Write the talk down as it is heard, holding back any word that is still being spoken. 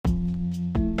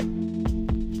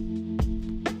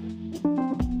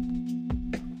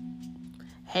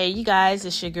Hey, you guys,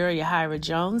 it's your girl, Yahira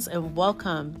Jones, and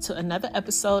welcome to another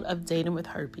episode of Dating with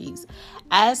Herpes.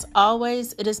 As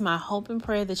always, it is my hope and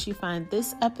prayer that you find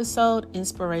this episode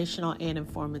inspirational and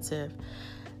informative.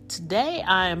 Today,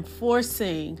 I am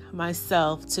forcing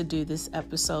myself to do this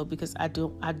episode because I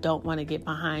don't want to get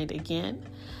behind again.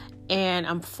 And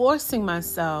I'm forcing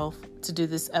myself to do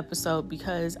this episode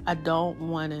because I don't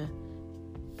want to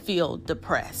feel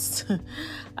depressed.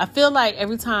 I feel like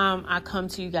every time I come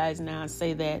to you guys now and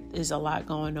say that there's a lot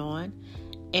going on.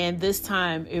 And this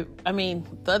time, the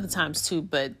other times too,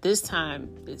 but this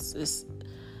time it's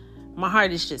my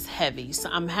heart is just heavy. So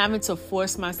I'm having to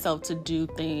force myself to do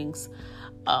things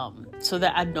so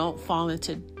that I don't fall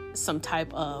into some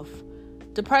type of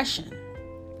depression.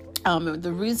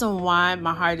 The reason why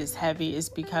my heart is heavy is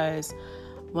because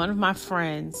one of my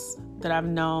friends that I've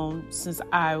known since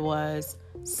I was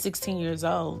 16 years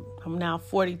old, I'm now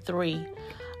 43,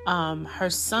 her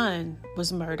son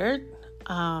was murdered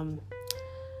not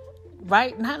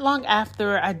long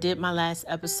after I did my last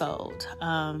episode.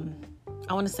 I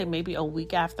want to say maybe a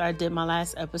week after I did my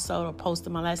last episode or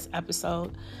posted my last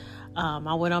episode.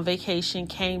 I went on vacation,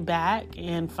 came back,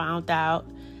 and found out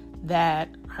that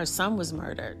her son was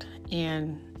murdered.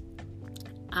 And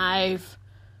I've,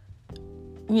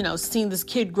 seen this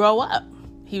kid grow up.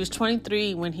 He was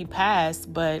 23 when he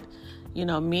passed, but,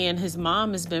 me and his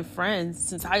mom has been friends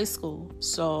since high school.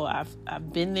 So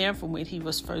I've been there from when he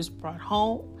was first brought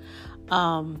home,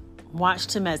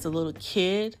 watched him as a little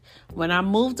kid. When I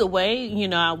moved away,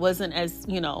 I wasn't as,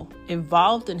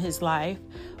 involved in his life,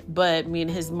 but me and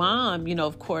his mom,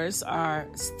 of course, are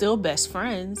still best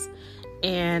friends.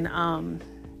 And,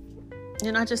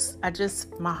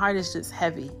 my heart is just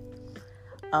heavy.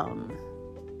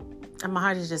 And my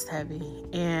heart is just heavy,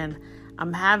 and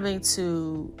I'm having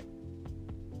to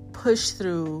push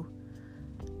through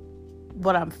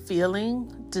what I'm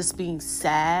feeling, just being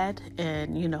sad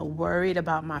and, worried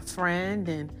about my friend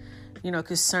and,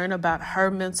 concerned about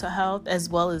her mental health as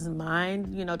well as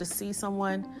mine, to see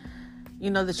someone,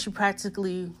 that you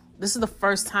practically, this is the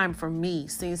first time for me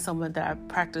seeing someone that I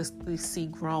practically see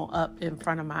grown up in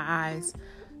front of my eyes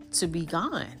to be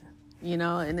gone,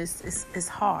 and it's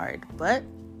hard, but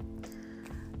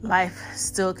life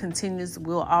still continues.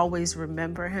 We'll always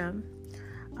remember him.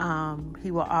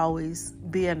 He will always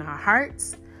be in our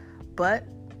hearts, but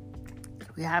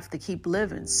we have to keep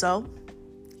living. So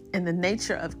in the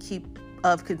nature of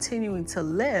continuing to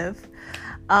live,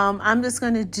 I'm just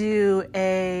going to do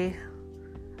a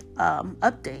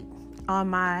update on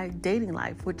my dating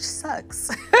life, which sucks.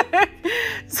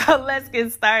 So let's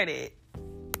get started.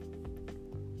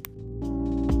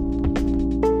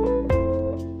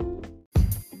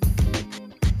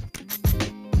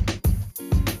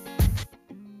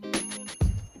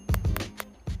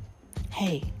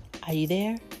 Hey, are you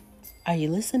there? Are you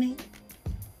listening?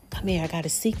 Come here, I got a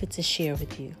secret to share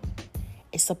with you.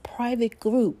 It's a private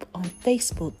group on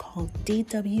Facebook called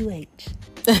DWH.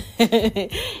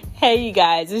 Hey, you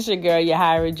guys, it's your girl,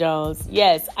 Yahira Jones.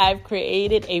 Yes, I've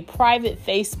created a private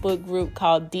Facebook group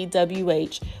called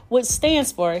DWH, which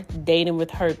stands for Dating with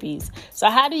Herpes.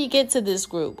 So how do you get to this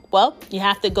group? Well, you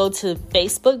have to go to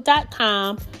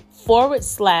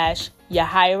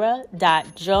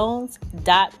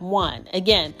facebook.com/Yahira.Jones.1.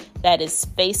 Again, that is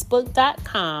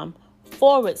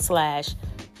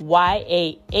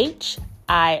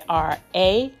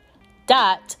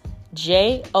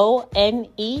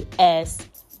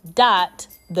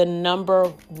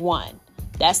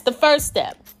That's the first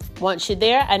step. Once you're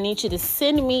there, I need you to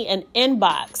send me an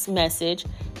inbox message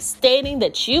stating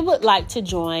that you would like to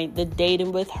join the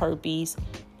Dating with Herpes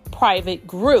private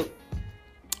group.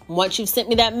 Once you've sent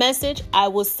me that message, I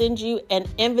will send you an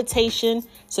invitation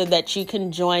so that you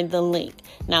can join the link.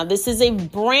 Now, this is a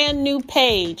brand new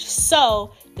page,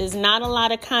 so there's not a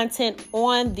lot of content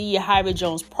on the Yahira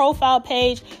Jones profile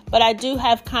page, but I do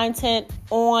have content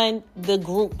on the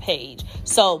group page.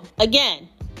 So again,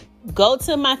 go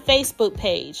to my Facebook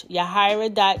page,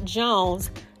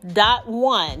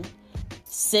 Yahira.Jones.1.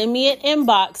 Send me an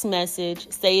inbox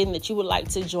message saying that you would like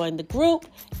to join the group,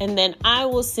 and then I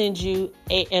will send you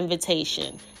an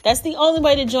invitation. That's the only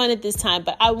way to join at this time,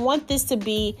 but I want this to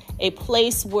be a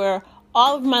place where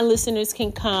all of my listeners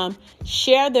can come,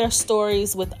 share their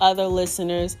stories with other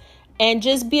listeners, and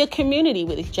just be a community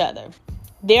with each other.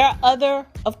 There are other,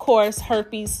 of course,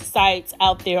 herpes sites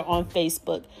out there on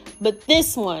Facebook, but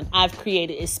this one I've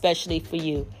created especially for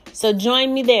you. So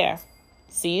join me there.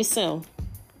 See you soon.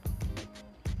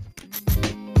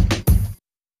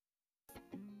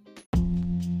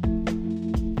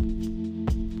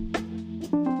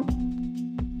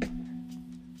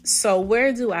 So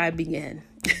where do I begin?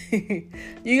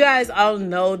 You guys all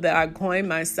know that I coined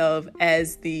myself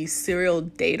as the serial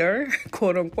dater,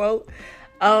 quote unquote.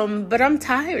 But I'm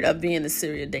tired of being a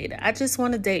serial dater. I just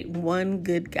want to date one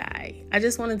good guy. I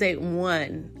just want to date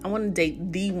one. I want to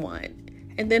date the one.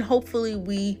 And then hopefully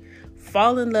we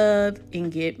fall in love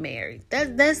and get married.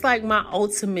 That's like my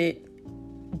ultimate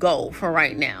goal for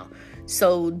right now.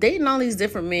 So dating all these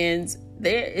different men,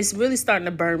 it's really starting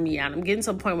to burn me out. I'm getting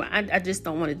to a point where I just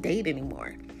don't want to date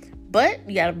anymore. But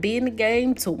you got to be in the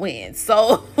game to win.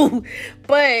 So,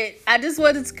 but I just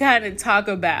wanted to kind of talk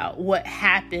about what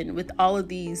happened with all of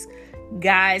these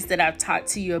guys that I've talked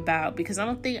to you about, because I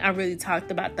don't think I really talked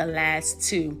about the last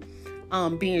two,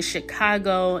 being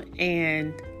Chicago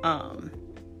and I'm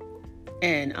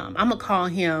gonna call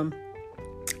him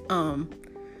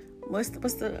what's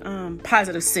the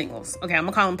Positive Singles. Okay, I'm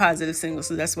gonna call him Positive Singles,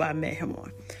 so that's why I met him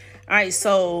on. All right,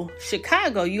 so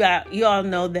Chicago, you all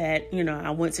know that,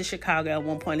 I went to Chicago at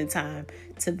one point in time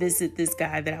to visit this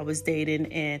guy that I was dating,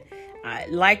 and I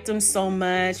liked him so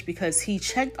much because he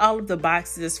checked all of the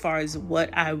boxes as far as what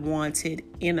I wanted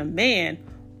in a man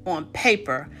on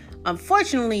paper.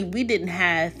 Unfortunately, we didn't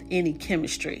have any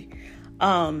chemistry.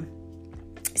 But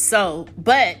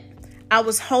I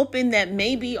was hoping that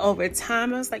maybe over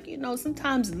time, I was like,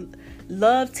 sometimes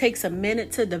love takes a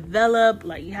minute to develop.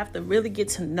 Like, you have to really get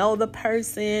to know the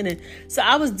person. And so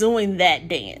I was doing that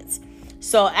dance.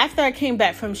 So after I came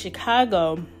back from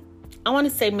Chicago, I want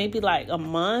to say maybe like a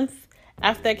month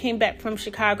after I came back from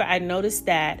Chicago, I noticed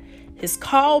that his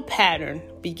call pattern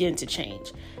began to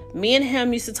change. Me and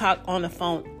him used to talk on the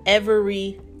phone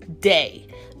every day.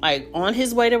 Like, on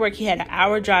his way to work, he had an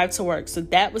hour drive to work. So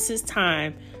that was his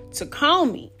time to call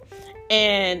me.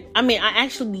 And I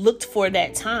actually looked for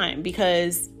that time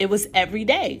because it was every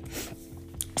day.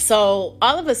 So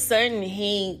all of a sudden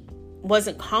he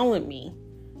wasn't calling me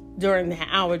during that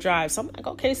hour drive. So I'm like,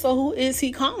 okay, so who is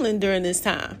he calling during this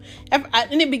time?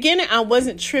 In the beginning, I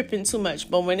wasn't tripping too much,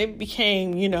 but when it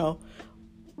became,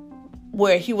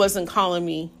 where he wasn't calling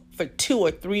me for 2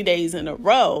 or 3 days in a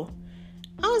row,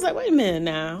 I was like, wait a minute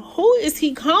now, who is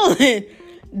he calling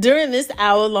during this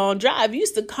hour-long drive? You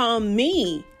used to call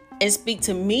me and speak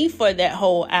to me for that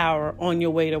whole hour on your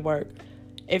way to work.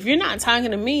 If you're not talking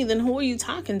to me, then who are you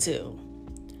talking to?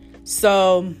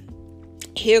 So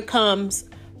here comes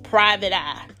Private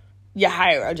Eye,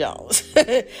 Yahira Jones.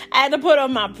 I had to put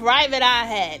on my private eye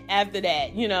hat after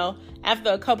that, after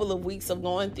a couple of weeks of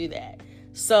going through that.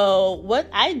 So what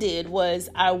I did was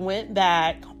I went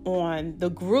back on the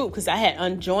group because I had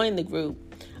unjoined the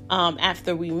group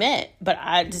after we met. But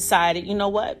I decided, you know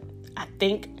what? I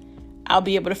think I'll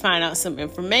be able to find out some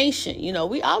information.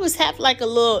 We always have like a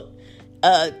little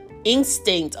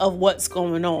instinct of what's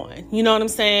going on. You know what I'm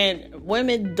saying?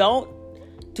 Women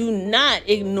do not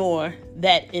ignore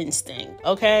that instinct,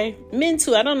 okay? Men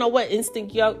too. I don't know what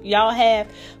instinct y'all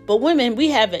have, but women, we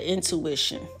have an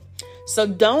intuition. So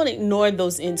don't ignore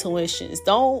those intuitions.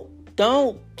 Don't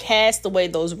cast away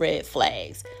those red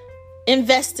flags.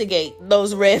 Investigate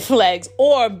those red flags,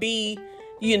 or be,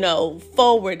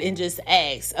 forward and just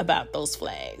ask about those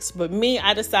flags. But me,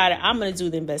 I decided I'm going to do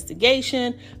the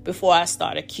investigation before I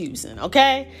start accusing.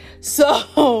 Okay.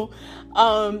 So,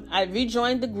 I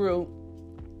rejoined the group,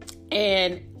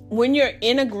 and when you're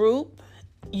in a group,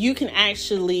 you can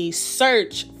actually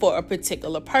search for a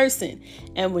particular person.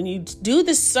 And when you do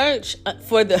the search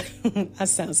for I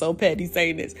sound so petty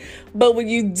saying this, but when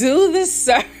you do the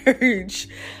search,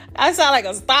 I sound like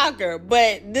a stalker,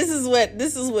 but this is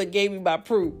what gave me my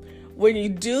proof. When you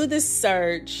do the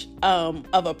search of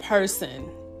a person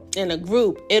in a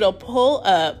group, it'll pull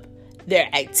up their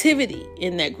activity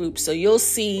in that group. So you'll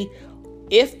see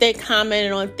if they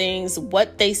commented on things,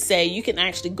 what they say. You can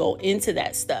actually go into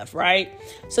that stuff, right?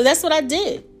 So that's what I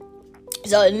did.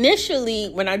 So initially,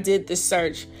 when I did the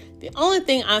search, the only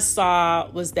thing I saw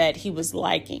was that he was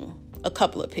liking a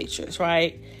couple of pictures,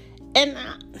 right? And,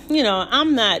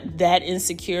 I'm not that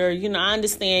insecure. I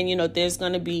understand, there's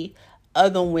going to be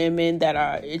other women that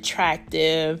are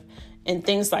attractive and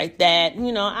things like that.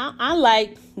 I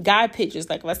like guy pictures.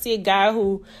 Like if I see a guy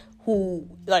who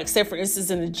like, say for instance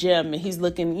in the gym and he's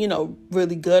looking,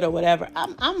 really good or whatever,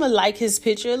 I'm gonna like his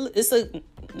picture. It's a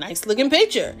nice looking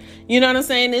picture. You know what I'm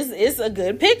saying? It's a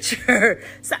good picture.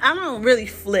 So I don't really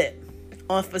flip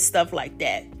on for stuff like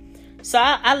that. So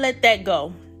I let that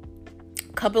go.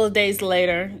 A couple of days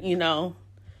later,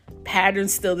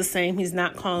 pattern's still the same. He's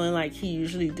not calling like he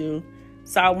usually do.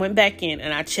 So I went back in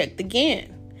and I checked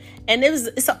again. And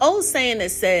it's an old saying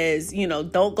that says,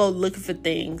 don't go looking for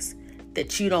things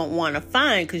that you don't want to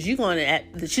find that you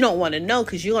don't want to know,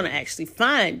 because you're going to actually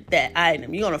find that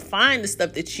item. You're going to find the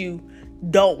stuff that you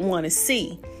don't want to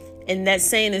see. And that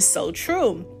saying is so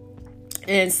true.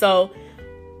 And so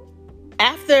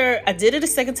after I did it a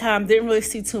second time, didn't really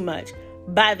see too much.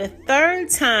 By the third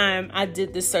time I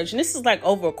did this search, and this is like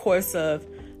over a course of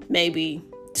maybe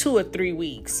 2 or 3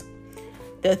 weeks.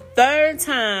 The third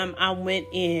time I went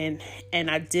in and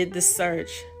I did the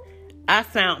search, I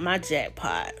found my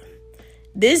jackpot.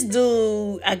 This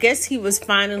dude, I guess he was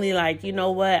finally like, you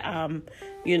know what? I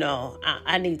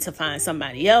need to find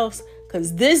somebody else.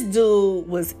 Because this dude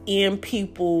was in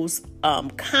people's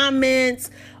comments.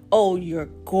 Oh, you're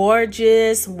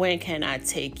gorgeous. When can I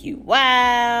take you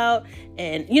out?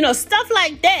 And, stuff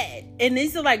like that. And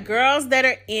these are like girls that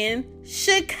are in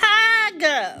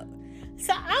Chicago.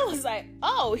 So I was like,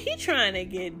 oh, he trying to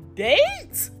get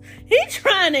dates? He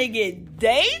trying to get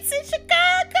dates in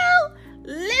Chicago?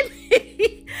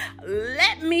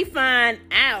 Let me find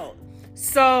out.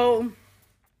 So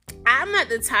I'm not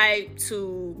the type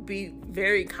to be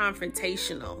very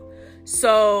confrontational.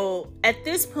 So at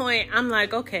this point, I'm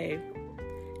like, okay,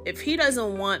 if he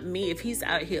doesn't want me, if he's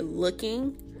out here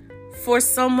looking for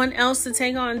someone else to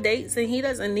take on dates and he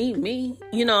doesn't need me,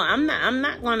 I'm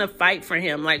not going to fight for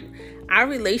him. Like, our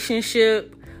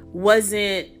relationship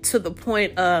wasn't to the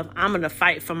point of I'm going to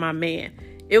fight for my man.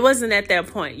 It wasn't at that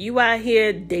point. You out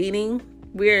here dating,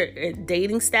 we're at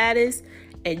dating status,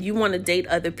 and you want to date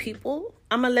other people,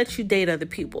 I'm going to let you date other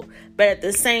people. But at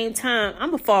the same time,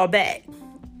 I'm going to fall back.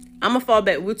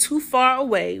 We're too far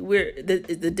away.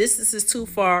 The distance is too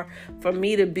far for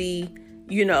me to be,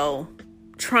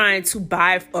 trying to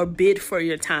buy or bid for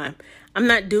your time. I'm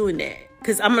not doing that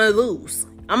because I'm going to lose.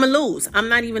 I'm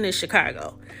not even in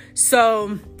Chicago.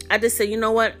 So I just said, you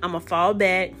know what? I'm going to fall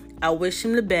back. I wish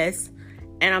him the best.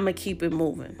 And I'm going to keep it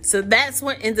moving. So that's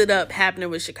what ended up happening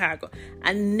with Chicago.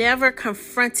 I never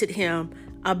confronted him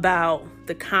about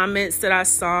the comments that I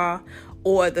saw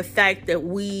or the fact that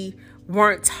we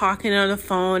weren't talking on the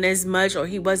phone as much or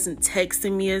he wasn't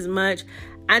texting me as much.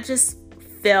 I just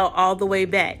fell all the way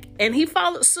back. And he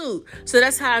followed suit. So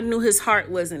that's how I knew his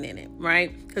heart wasn't in it,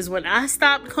 right? Because when I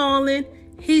stopped calling,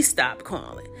 he stopped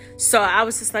calling. So I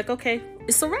was just like, okay,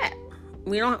 it's a wrap.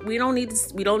 We don't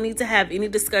need to have any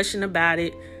discussion about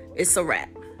it. It's a wrap.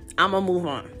 I'm gonna move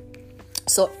on.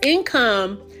 So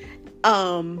income,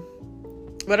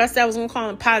 what I said I was gonna call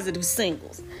them positive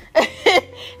singles.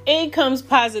 Income's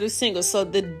positive singles. So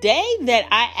the day that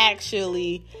I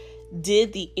actually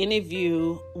did the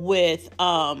interview with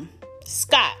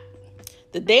Scott,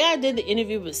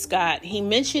 he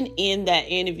mentioned in that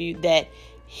interview that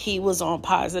he was on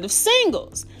positive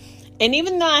singles. And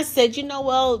even though I said, I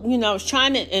was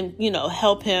trying to,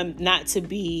 help him not to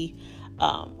be,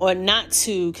 or not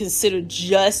to consider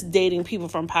just dating people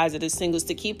from positive singles,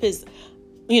 to keep his,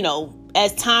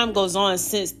 as time goes on,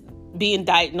 since being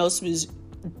diagnosed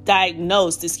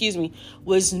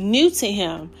was new to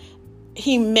him,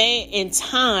 he may in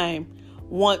time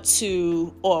want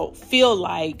to or feel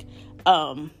like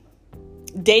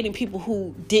dating people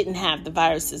who didn't have the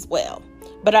virus as well.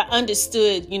 But I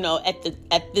understood,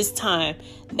 at this time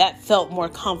that felt more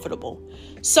comfortable.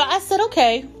 So I said,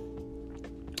 okay.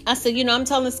 I said, I'm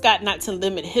telling Scott not to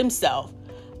limit himself.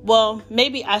 Well,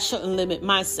 maybe I shouldn't limit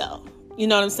myself. You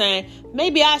know what I'm saying?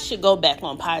 Maybe I should go back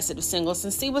on positive singles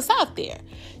and see what's out there.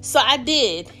 So I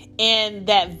did. And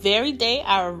that very day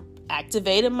I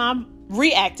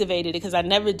reactivated it because I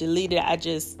never deleted it. I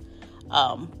just,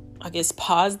 I guess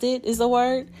paused it is the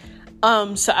word.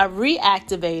 So I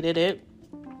reactivated it.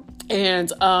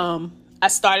 And I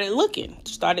started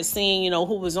seeing,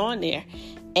 who was on there.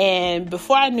 And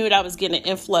before I knew it, I was getting an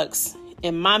influx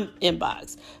in my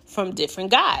inbox from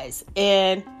different guys.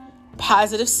 And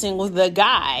positive singles, the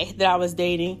guy that I was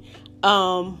dating,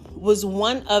 was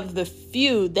one of the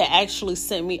few that actually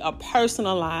sent me a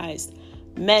personalized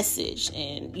message.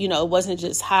 And, it wasn't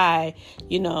just, hi,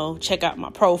 check out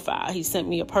my profile. He sent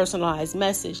me a personalized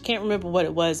message. Can't remember what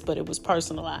it was, but it was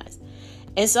personalized.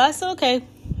 And so I said, okay,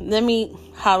 let me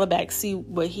holler back, see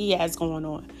what he has going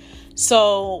on.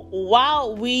 So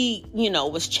while we,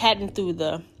 was chatting through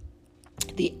the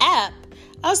app,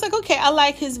 I was like, okay, I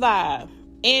like his vibe.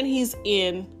 And he's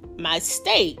in my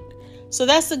state. So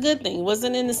that's a good thing. He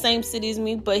wasn't in the same city as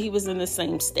me, but he was in the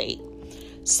same state.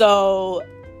 So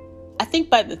I think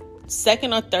by the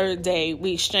second or third day,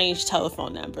 we exchanged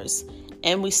telephone numbers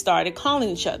and we started calling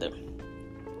each other.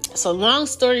 So long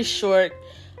story short,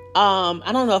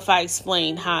 I don't know if I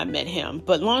explained how I met him,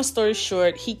 but long story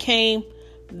short, he came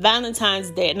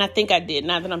Valentine's Day, and I think I did,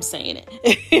 now that I'm saying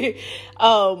it.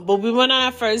 But we went on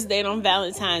our first date on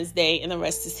Valentine's Day, and the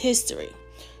rest is history.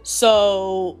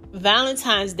 So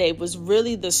Valentine's Day was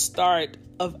really the start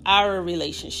of our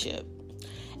relationship.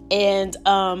 And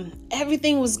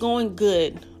everything was going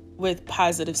good with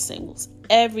Positive Singles.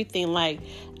 Everything, like,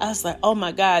 I was like, oh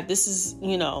my God, this is,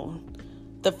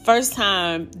 the first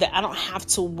time that I don't have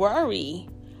to worry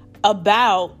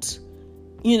about,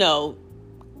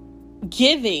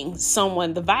 giving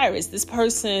someone the virus. This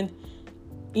person,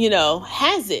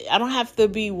 has it. I don't have to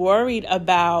be worried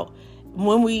about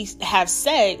when we have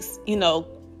sex,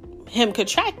 him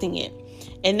contracting it.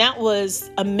 And that was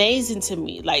amazing to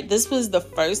me. Like, this was the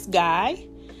first guy.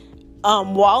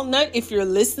 Walnut, if you're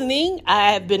listening,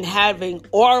 I have been having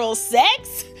oral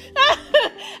sex.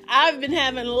 I've been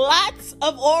having lots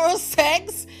of oral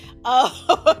sex.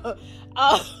 I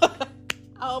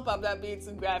hope I'm not being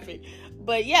too graphic.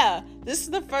 But yeah, this is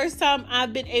the first time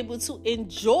I've been able to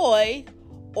enjoy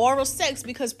oral sex,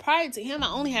 because prior to him, I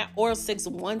only had oral sex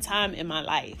one time in my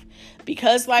life.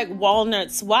 Because like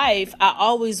Walnut's wife, I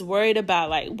always worried about,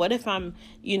 like, what if I'm,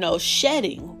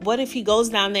 shedding? What if he goes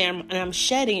down there and I'm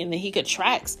shedding and then he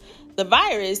contracts the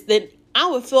virus? Then I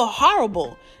would feel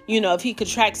horrible, if he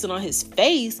contracts it on his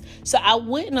face. So I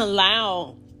wouldn't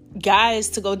allow guys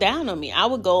to go down on me. I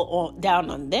would go down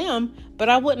on them, but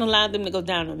I wouldn't allow them to go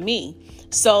down on me.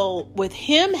 So with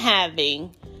him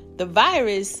having the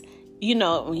virus,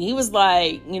 when he was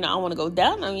like, I want to go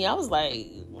down on you, I was like,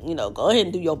 go ahead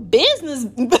and do your business.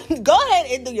 Go ahead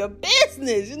and do your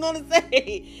business. You know what I'm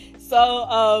saying?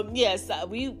 So, yes,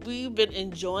 we've been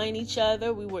enjoying each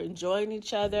other. We were enjoying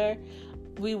each other.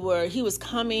 He was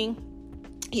coming.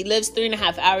 He lives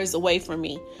 3.5 hours away from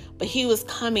me, but he was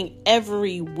coming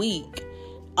every week.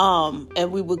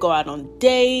 And we would go out on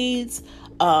dates.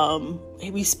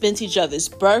 We spent each other's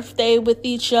birthday with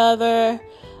each other.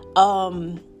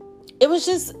 It was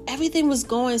just, everything was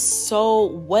going so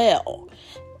well.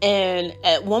 And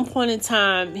at one point in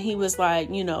time, he was like,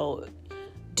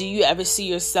 do you ever see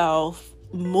yourself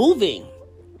moving?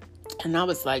 And I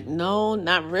was like, no,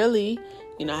 not really.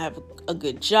 I have a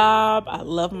good job. I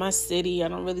love my city. I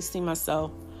don't really see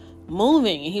myself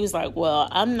moving. And he was like, well,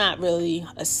 I'm not really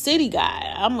a city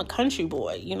guy. I'm a country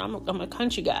boy. I'm a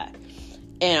country guy.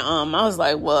 And I was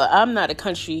like, well, I'm not a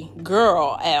country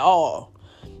girl at all.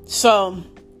 So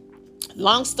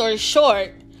long story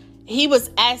short, he was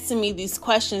asking me these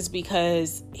questions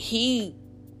because the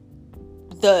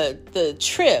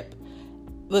trip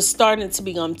was starting to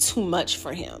become too much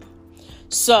for him.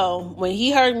 So when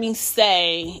he heard me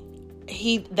say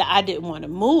that I didn't want to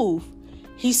move,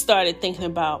 he started thinking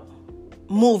about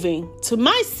moving to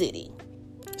my city.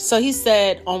 So he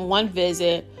said on one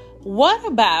visit, what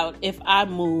about if I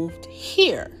moved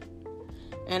here?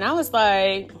 And I was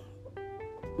like,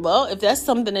 well, if that's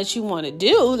something that you want to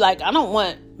do, like, I don't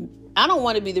want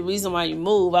to be the reason why you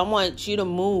move. I want you to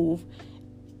move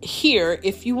here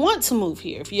if you want to move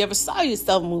here. If you ever saw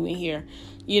yourself moving here,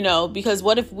 because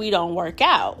what if we don't work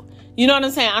out? You know what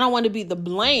I'm saying? I don't want to be the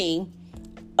blame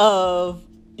of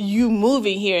you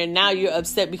moving here and now you're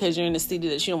upset because you're in a city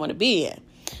that you don't want to be in.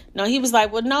 No, he was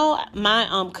like, well, no,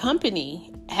 my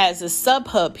company has a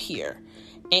sub-hub here.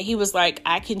 And he was like,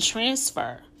 I can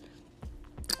transfer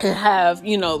and have,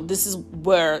 this is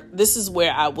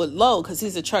where I would load, because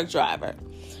he's a truck driver.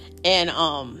 And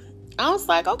I was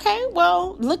like, okay,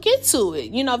 well, look into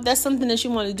it. If that's something that you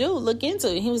want to do, look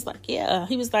into it. He was like, yeah.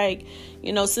 He was like,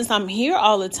 since I'm here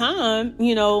all the time,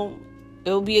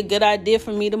 it would be a good idea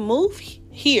for me to move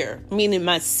here, meaning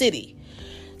my city.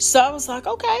 So I was like,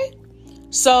 okay.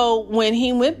 So when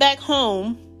he went back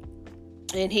home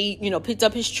and he, picked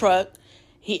up his truck,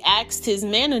 he asked his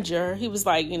manager, he was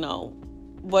like,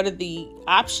 what are the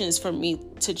options for me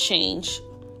to change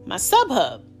my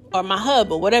sub-hub or my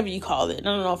hub or whatever you call it? I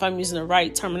don't know if I'm using the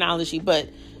right terminology, but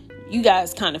you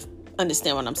guys kind of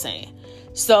understand what I'm saying.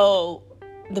 So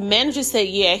the manager said,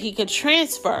 yeah, he could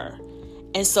transfer.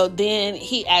 And so then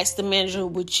he asked the manager,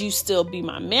 would you still be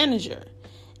my manager?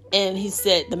 And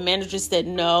the manager said,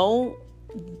 no,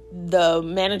 the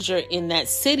manager in that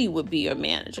city would be your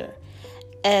manager.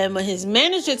 And when his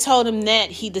manager told him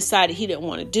that, he decided he didn't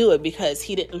want to do it because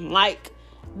he didn't like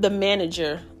the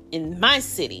manager in my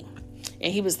city.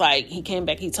 And he was like, he came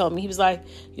back, he told me, he was like,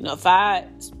 if I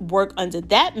work under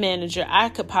that manager, I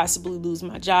could possibly lose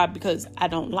my job because I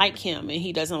don't like him and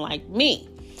he doesn't like me.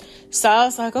 So I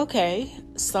was like, okay,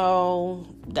 so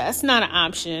that's not an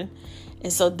option.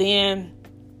 And so then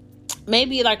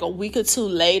maybe like a week or two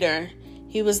later,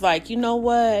 he was like, you know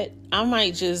what? I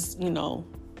might just, go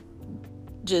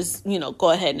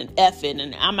ahead and F it.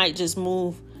 And I might just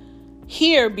move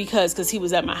here because he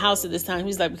was at my house at this time.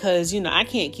 He's like, because, I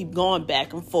can't keep going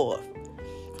back and forth.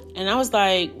 And I was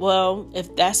like, well,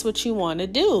 if that's what you want to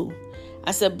do.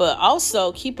 I said, but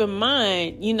also keep in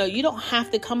mind, you don't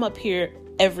have to come up here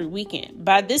every weekend.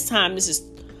 By this time,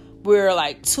 we're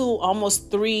like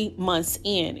almost 3 months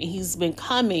in, and he's been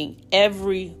coming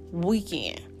every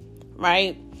weekend,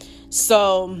 right?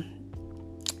 So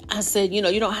I said, you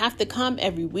don't have to come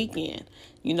every weekend.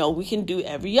 We can do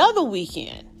every other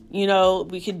weekend.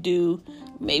 We could do,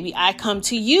 maybe I come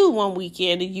to you one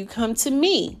weekend and you come to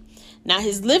me. Now,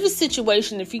 his living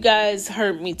situation, if you guys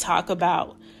heard me talk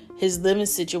about his living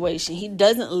situation, he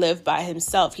doesn't live by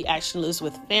himself. He actually lives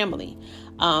with family.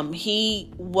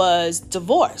 He was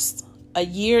divorced a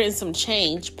year and some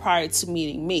change prior to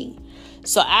meeting me.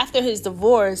 So after his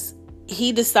divorce,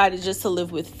 he decided just to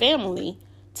live with family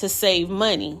to save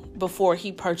money before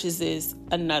he purchases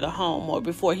another home or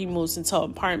before he moves into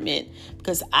an apartment.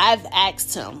 Because I've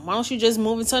asked him, why don't you just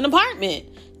move into an apartment?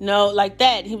 Like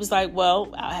that. He was like,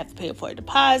 well, I'll have to pay for a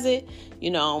deposit.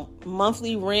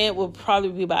 Monthly rent will probably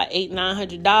be about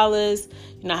 $800-900.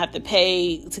 I have to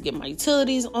pay to get my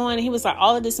utilities on. And he was like,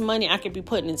 all of this money I could be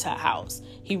putting into a house.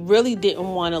 He really didn't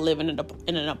want to live in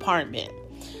an apartment.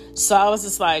 So I was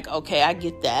just like, okay, I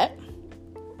get that.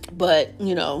 But,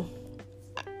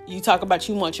 you talk about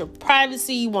you want your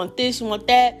privacy, you want this, you want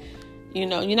that. You're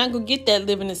not going to get that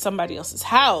living in somebody else's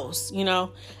house,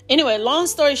 Anyway, long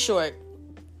story short,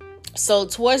 so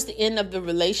towards the end of the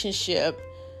relationship,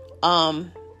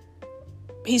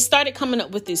 he started coming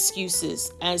up with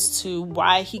excuses as to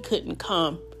why he couldn't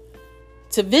come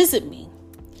to visit me.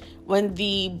 When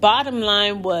the bottom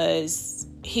line was,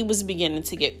 he was beginning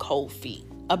to get cold feet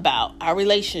about our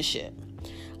relationship.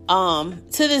 To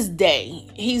this day,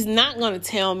 he's not going to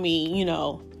tell me,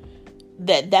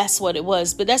 that's what it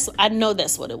was. But I know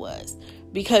that's what it was.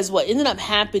 Because what ended up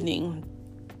happening,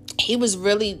 he was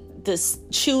really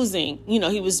choosing,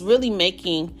 he was really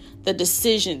making the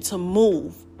decision to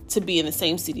move to be in the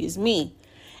same city as me.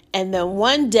 And then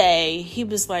one day he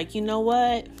was like, you know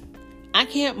what? I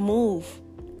can't move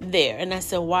there. And I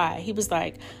said, why? He was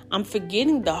like, I'm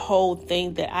forgetting the whole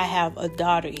thing that I have a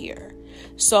daughter here.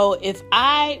 So if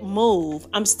I move,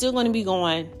 I'm still going to be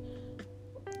going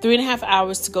 3.5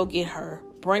 hours to go get her,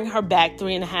 bring her back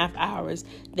 3.5 hours.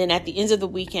 Then at the end of the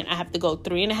weekend, I have to go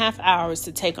 3.5 hours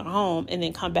to take her home and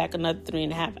then come back another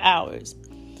 3.5 hours.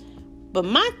 But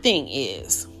my thing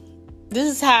is, this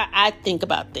is how I think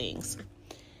about things.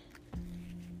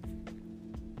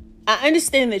 I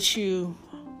understand that you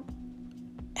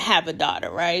have a daughter,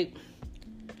 right?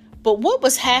 But what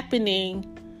was happening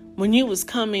when you was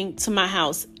coming to my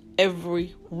house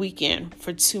every weekend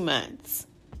for 2 months?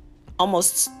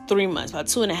 Almost 3 months, about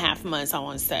 2.5 months, I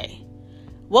want to say.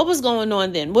 What was going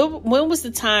on then? When was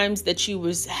the times that you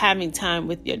was having time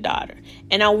with your daughter?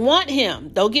 And I want him,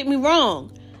 don't get me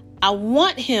wrong, I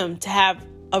want him to have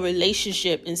a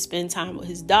relationship and spend time with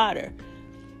his daughter.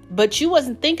 But you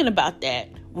wasn't thinking about that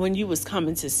when you was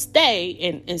coming to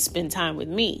stay and spend time with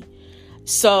me.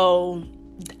 So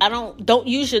don't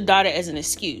use your daughter as an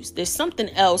excuse. There's something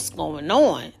else going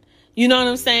on. You know what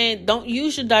I'm saying? Don't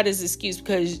use your daughter as an excuse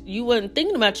because you wasn't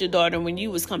thinking about your daughter when you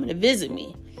was coming to visit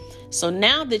me. So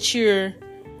now that you're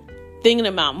thinking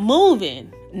about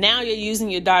moving, now you're using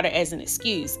your daughter as an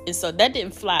excuse. And so that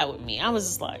didn't fly with me. I was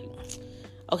just like,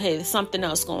 okay, there's something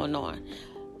else going on.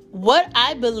 What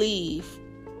I believe,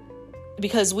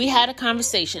 because we had a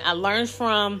conversation, I learned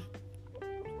from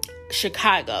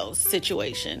Chicago's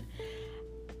situation.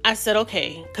 I said,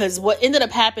 okay, because what ended up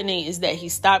happening is that he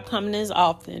stopped coming as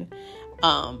often.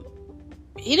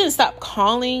 He didn't stop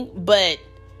calling, but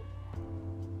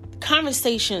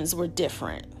conversations were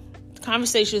different.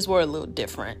 Conversations were a little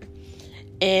different.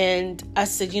 And I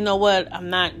said, you know what? I'm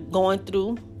not going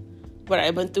through what I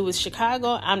went through with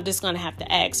Chicago. I'm just going to have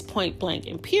to ask point blank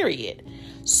and period.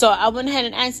 So I went ahead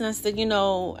and asked, and I said,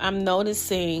 I'm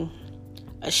noticing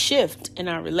a shift in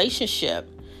our relationship.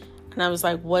 And I was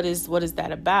like, what is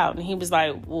that about? And he was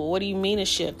like, well, what do you mean a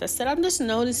shift? I said, I'm just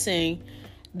noticing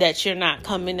that you're not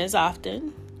coming as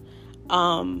often,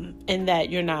 and that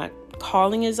you're not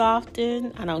calling as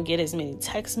often. I don't get as many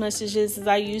text messages as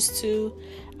I used to.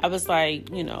 I was like,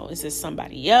 is this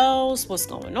somebody else? What's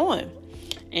going on?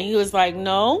 And he was like,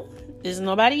 no, there's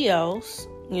nobody else,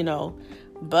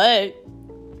 but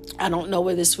I don't know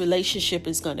where this relationship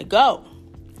is going to go.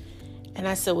 And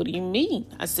I said, what do you mean?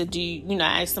 I said,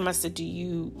 I asked him, I said, do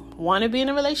you want to be in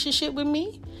a relationship with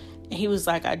me? And he was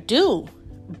like, I do,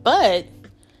 but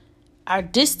our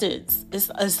distance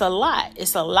is a lot.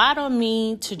 It's a lot on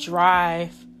me to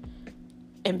drive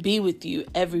and be with you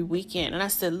every weekend. And I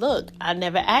said, look, I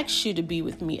never asked you to be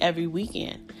with me every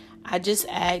weekend. I just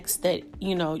asked that,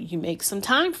 you make some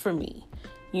time for me.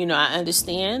 I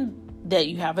understand that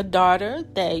you have a daughter,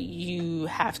 that you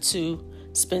have to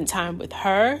spend time with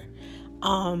her.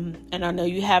 And I know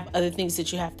you have other things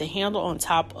that you have to handle on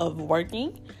top of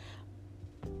working.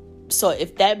 So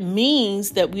if that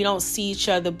means that we don't see each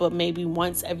other but maybe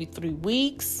once every 3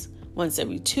 weeks, once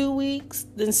every 2 weeks,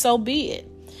 then so be it.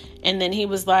 And then he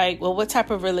was like, well, what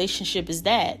type of relationship is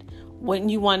that? Wouldn't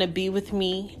you want to be with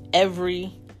me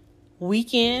every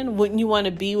weekend? Wouldn't you want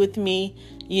to be with me,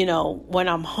 when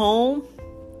I'm home?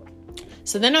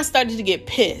 So then I started to get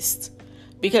pissed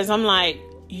because I'm like,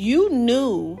 you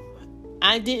knew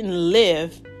I didn't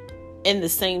live in the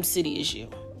same city as you.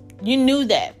 You knew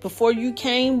that before you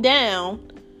came down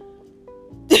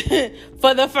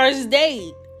for the first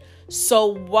date. So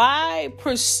why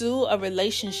pursue a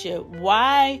relationship?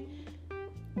 Why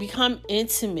become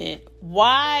intimate?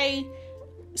 Why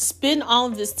spend all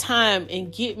of this time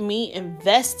and get me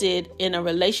invested in a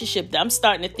relationship that I'm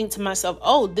starting to think to myself,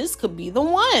 oh, this could be the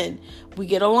one. We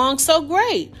get along so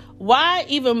great. Why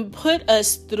even put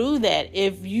us through that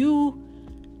if you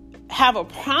have a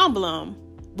problem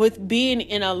with being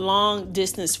in a long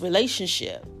distance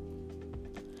relationship?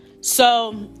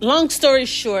 So long story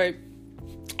short,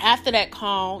 after that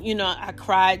call, I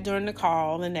cried during the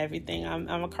call and everything. I'm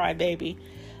a crybaby.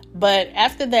 But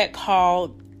after that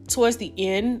call, towards the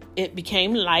end, it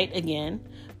became light again.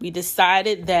 We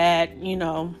decided that,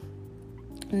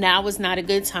 now was not a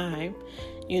good time,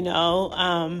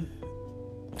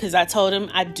 because I told him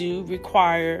I do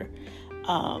require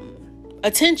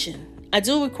attention. I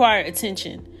do require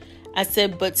attention. I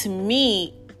said, but to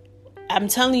me, I'm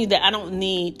telling you that I don't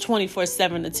need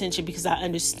 24/7 attention because I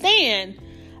understand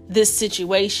this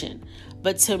situation.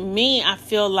 But to me, I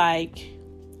feel like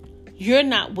you're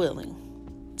not willing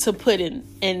to put in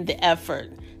the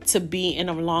effort to be in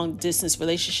a long distance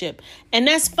relationship. And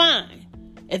that's fine.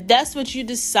 If that's what you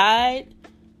decide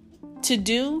to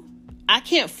do, I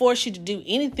can't force you to do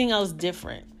anything else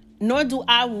different. Nor do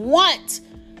I want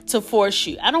to force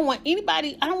you. I don't want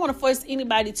to force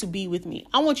anybody to be with me.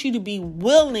 I want you to be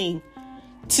willing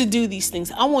to do these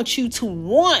things. I want you to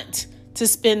want to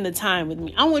spend the time with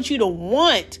me. I want you to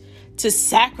want to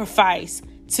sacrifice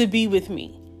to be with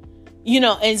me,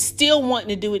 and still wanting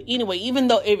to do it anyway, even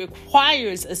though it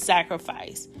requires a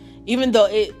sacrifice, even though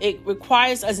it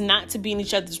requires us not to be in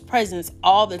each other's presence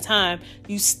all the time.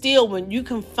 You still, when you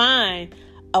can find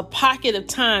a pocket of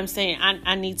time saying,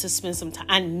 I need to spend some time.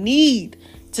 I need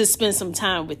to spend some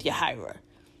time with Yahira.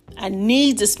 I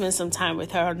need to spend some time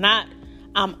with her.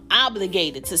 I'm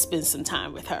obligated to spend some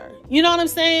time with her. You know what I'm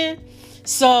saying?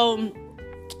 So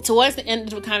towards the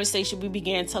end of the conversation, we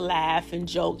began to laugh and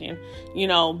joke and,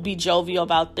 be jovial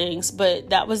about things.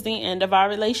 But that was the end of our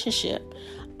relationship.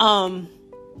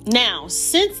 Now,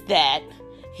 since that,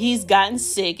 he's gotten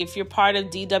sick. If you're part of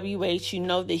DWH, you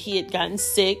know that he had gotten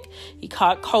sick. He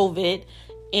caught COVID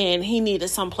and he needed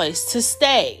someplace to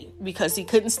stay because he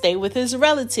couldn't stay with his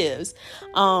relatives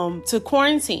to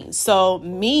quarantine. So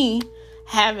me,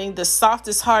 having the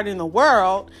softest heart in the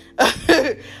world,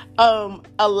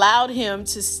 allowed him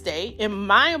to stay in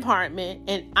my apartment,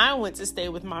 and I went to stay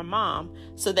with my mom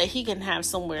so that he can have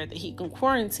somewhere that he can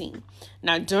quarantine.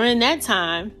 Now, during that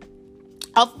time,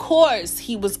 of course,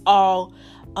 he was all,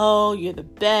 oh, you're the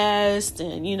best,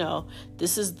 and,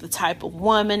 this is the type of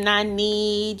woman I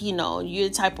need, you're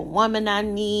the type of woman I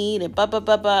need, and blah, blah,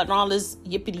 blah, blah, and all this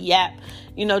yippity yap,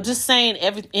 just saying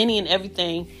any and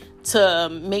everything to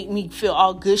make me feel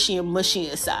all gushy and mushy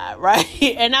inside, right?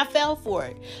 And I fell for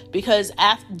it because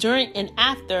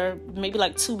after, maybe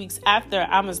like 2 weeks after,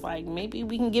 I was like, maybe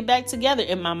we can get back together.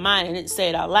 In my mind, I didn't say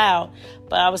it out loud,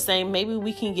 but I was saying, maybe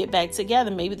we can get back together.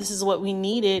 Maybe this is what we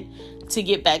needed to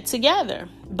get back together.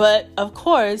 But of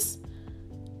course,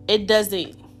 it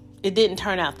didn't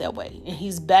turn out that way. And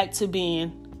he's back to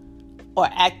being or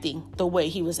acting the way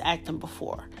he was acting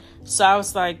before. So I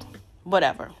was like,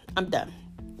 whatever, I'm done.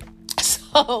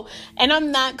 And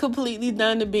I'm not completely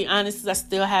done, to be honest, because I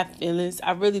still have feelings.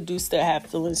 I really do still have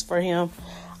feelings for him.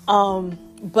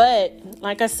 But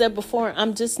like I said before,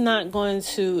 I'm just not going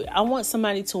to, I want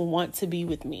somebody to want to be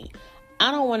with me.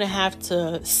 I don't want to have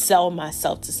to sell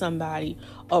myself to somebody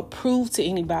or prove to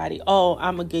anybody, oh,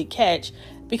 I'm a good catch,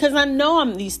 because I know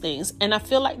I'm these things. And I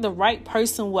feel like the right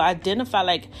person will identify,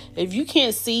 like, if you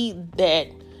can't see that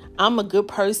I'm a good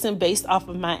person based off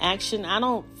of my action, I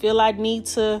don't feel I need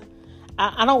to,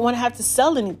 I don't want to have to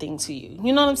sell anything to you.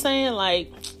 You know what I'm saying?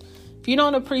 Like, if you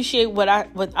don't appreciate what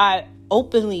I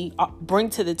openly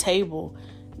bring to the table,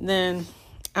 then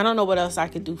I don't know what else I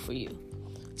could do for you.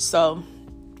 So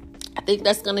I think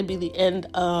that's going to be the end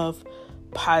of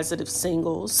Positive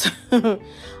Singles. But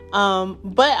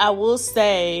I will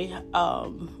say, a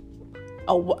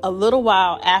little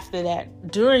while after that,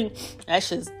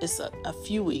 it's a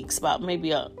few weeks, about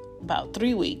maybe about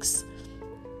 3 weeks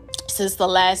since the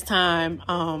last time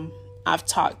I've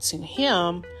talked to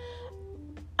him.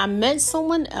 I met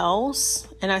someone else,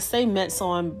 and I say met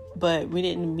someone, but we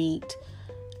didn't meet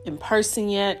in person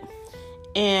yet.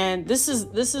 And this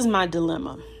is my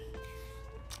dilemma.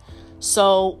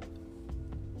 So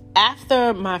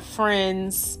after my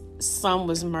friend's son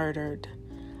was murdered,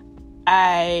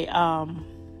 I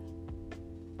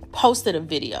posted a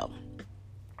video.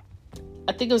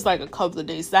 I think it was like a couple of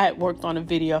days. I had worked on a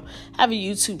video. I have a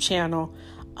YouTube channel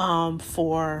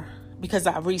because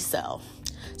I resell.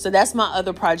 So that's my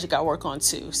other project I work on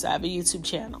too. So I have a YouTube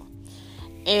channel.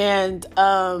 And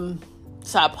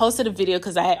so I posted a video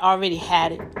because I had already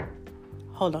had it.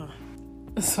 Hold on.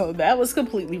 So that was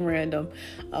completely random.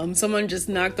 Someone just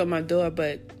knocked on my door,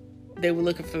 but they were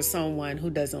looking for someone who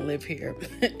doesn't live here.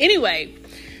 Anyway,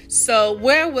 so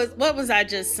what was I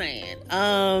just saying?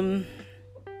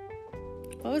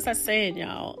 What was I saying,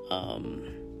 y'all?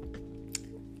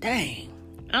 Dang,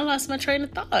 I lost my train of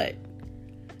thought.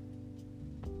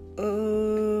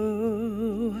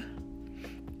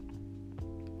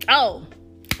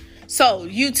 So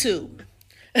YouTube.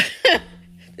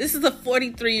 This is a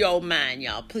 43-year-old man,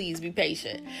 y'all. Please be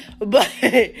patient. But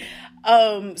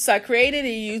so I created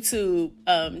a YouTube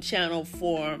channel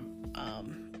for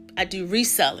I do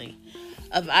reselling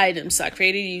of items. So I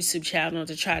created a YouTube channel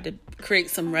to try to create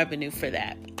some revenue for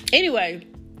that. Anyway,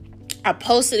 I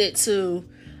posted it to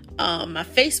my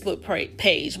Facebook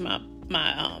page, my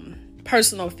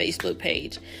personal Facebook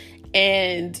page,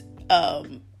 and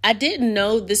I didn't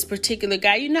know this particular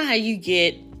guy. You know how you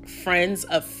get friends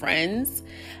of friends,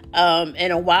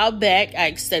 and a while back I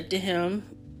accepted him.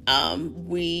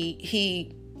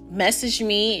 He messaged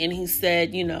me and he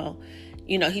said,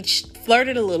 he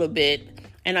flirted a little bit,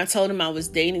 and I told him I was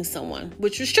dating someone,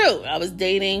 which was true. I was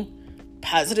dating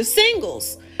Positive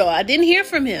Singles. So I didn't hear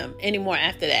from him anymore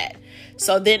after that.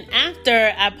 So then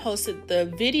after I posted the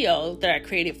video that I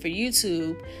created for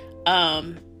YouTube,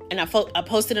 and I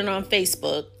posted it on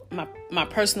Facebook, my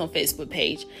personal Facebook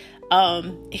page,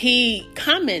 he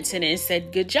commented and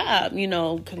said, "Good job,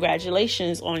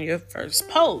 congratulations on your first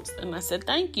post." And I said,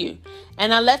 "Thank you."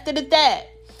 And I left it at that.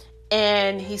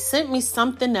 And he sent me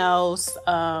something else.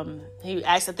 I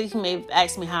think he may have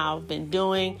asked me how I've been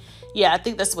doing. Yeah, I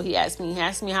think that's what he asked me. He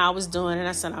asked me how I was doing, and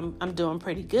I said, I'm doing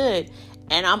pretty good.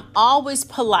 And I'm always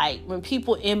polite when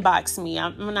people inbox me.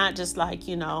 I'm not just like,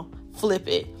 flip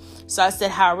it. So I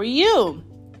said, "How are you?"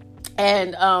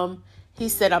 And he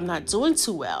said, "I'm not doing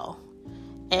too well."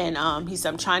 And he said,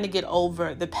 "I'm trying to get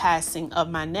over the passing of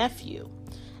my nephew."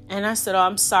 And I said, "Oh,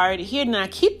 I'm sorry to hear." Now,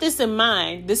 keep this in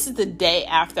mind. This is the day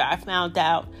after I found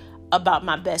out about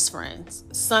my best friend's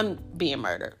son being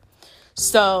murdered.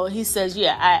 So he says,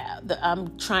 "Yeah,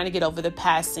 I'm trying to get over the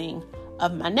passing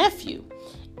of my nephew."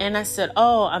 And I said,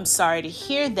 "Oh, I'm sorry to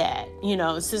hear that.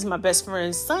 Since my best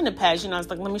friend's son had passed, I was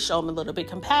like, let me show him a little bit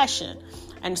of compassion."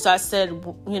 And so I said,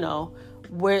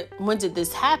 when did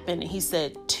this happen? And he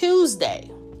said, "Tuesday."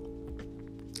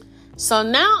 So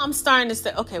now I'm starting to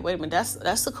say, okay, wait a minute,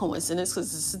 that's a coincidence,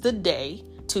 because this is the day.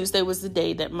 Tuesday was the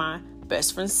day that my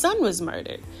best friend's son was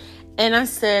murdered. And I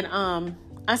said,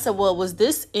 well, was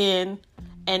this in,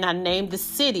 and I named the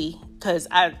city, because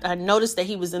I noticed that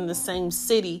he was in the same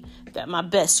city that my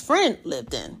best friend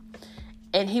lived in.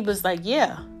 And he was like,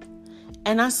 "Yeah."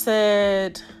 And I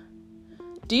said,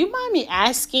 "Do you mind me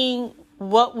asking,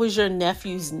 what was your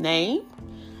nephew's name?"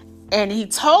 And he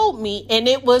told me, and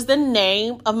it was the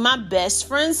name of my best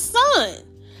friend's son.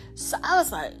 So I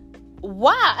was like,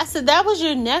 wow. I said, "That was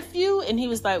your nephew?" And he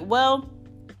was like, "Well,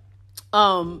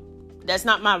 that's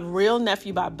not my real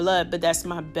nephew by blood, but that's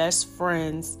my best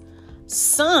friend's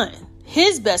son,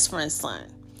 his best friend's son."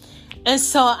 And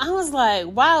so I was like,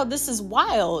 wow, this is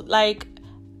wild. Like,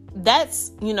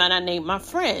 that's, and I named my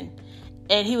friend.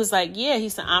 And he was like, "Yeah." He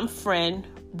said, "I'm friend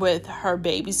with her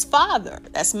baby's father.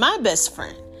 That's my best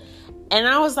friend." And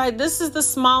I was like, this is the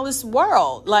smallest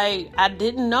world. Like, I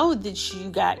didn't know that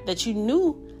you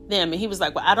knew them. And he was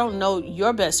like, "Well, I don't know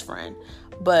your best friend,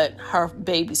 but her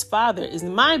baby's father is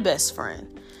my best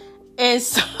friend." And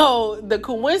so the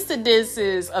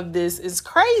coincidences of this is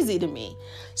crazy to me.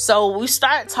 So we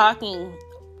start talking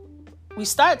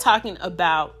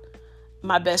about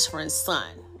my best friend's son.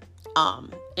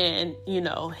 And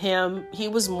he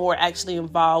was more actually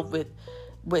involved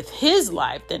with his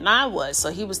life than I was. So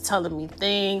he was telling me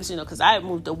things, because I had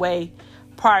moved away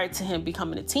prior to him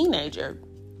becoming a teenager.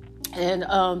 And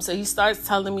so he starts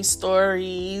telling me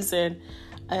stories, and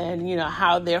and,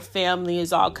 how their family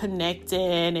is all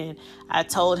connected. And I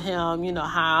told him,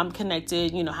 how I'm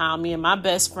connected, how me and my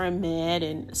best friend met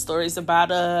and stories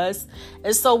about us.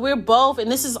 And so we're both,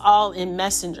 and this is all in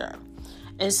Messenger.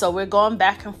 And so we're going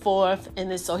back and forth.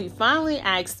 And then so he finally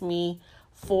asked me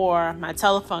for my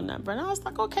telephone number. And I was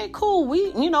like, okay, cool.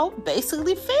 We,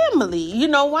 basically family,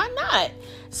 why not?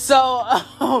 So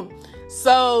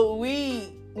we,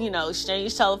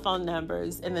 exchange telephone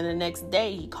numbers. And then the next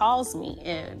day he calls me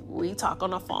and we talk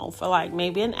on the phone for like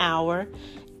maybe an hour.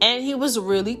 And he was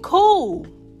really cool.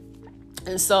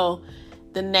 And so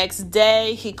the next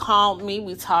day he called me.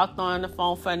 We talked on the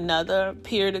phone for another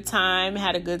period of time,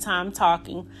 had a good time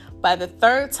talking. By the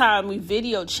third time we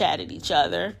video chatted each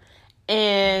other.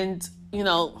 And,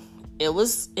 it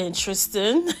was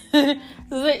interesting. It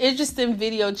was an interesting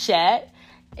video chat.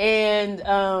 And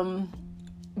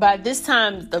by this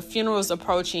time, the funeral is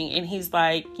approaching. And he's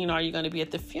like, are you going to be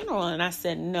at the funeral? And I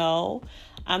said, no,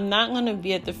 I'm not going to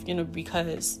be at the funeral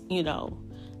because,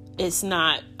 it's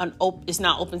not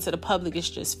open to the public. It's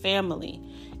just family.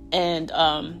 And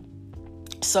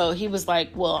so he was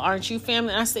like, well, aren't you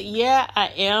family? And I said, yeah, I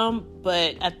am.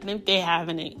 But I think they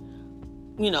having it,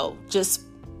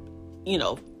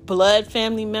 blood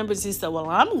family members. He said, well,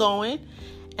 I'm going.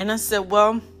 And I said,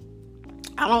 well,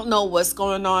 I don't know what's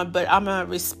going on, but I'm going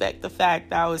to respect the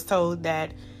fact that I was told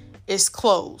that it's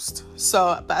closed.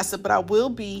 So, but I said, but I will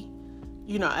be,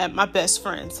 at my best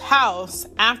friend's house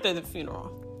after the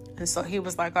funeral. And so he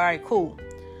was like, all right, cool.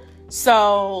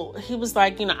 So he was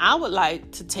like, I would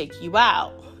like to take you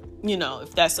out,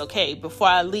 if that's okay, before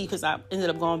I leave, because I ended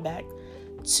up going back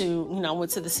to, I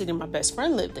went to the city my best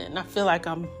friend lived in. I feel like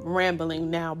I'm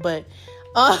rambling now, but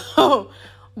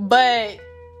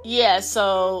yeah,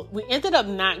 so we ended up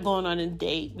not going on a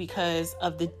date because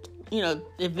of the,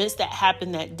 events that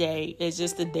happened that day. It's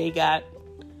just the day got,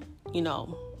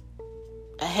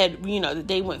 ahead, the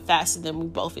day went faster than we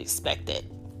both expected.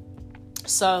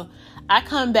 So I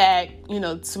come back,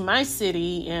 to my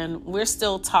city and we're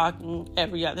still talking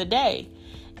every other day.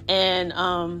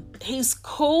 And he's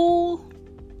cool.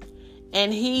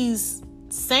 And he's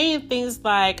saying things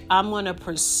like, I'm going to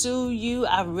pursue you.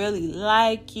 I really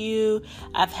like you.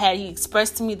 He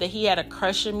expressed to me that he had a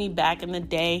crush on me back in the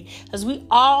day. Because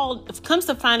if it comes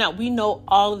to find out, we know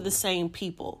all of the same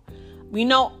people. We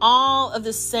know all of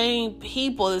the same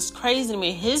people. It's crazy to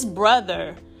me. His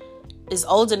brother is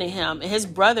older than him. And his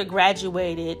brother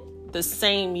graduated the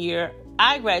same year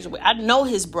I graduated. I know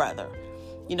his brother.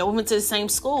 We went to the same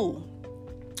school.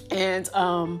 And,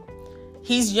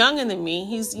 he's younger than me.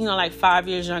 He's, like 5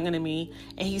 years younger than me.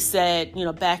 And he said,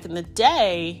 back in the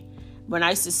day when I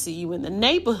used to see you in the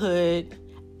neighborhood,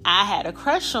 I had a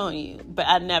crush on you, but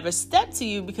I never stepped to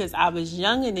you because I was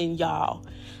younger than y'all.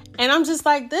 And I'm just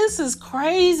like, this is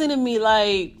crazy to me.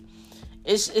 Like,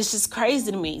 it's just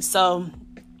crazy to me. So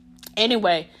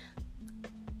anyway,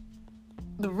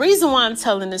 the reason why I'm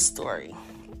telling this story,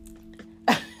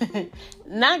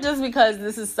 not just because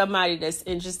this is somebody that's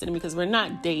interested in me, because we're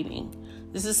not dating.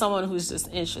 This is someone who's just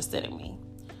interested in me.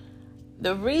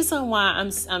 The reason why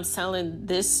I'm telling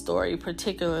this story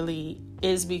particularly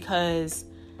is because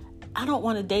I don't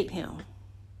want to date him.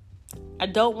 I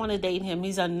don't want to date him.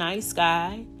 He's a nice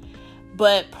guy.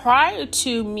 But prior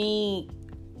to me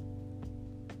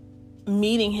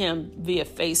meeting him via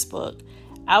Facebook,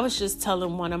 I was just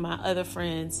telling one of my other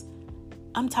friends,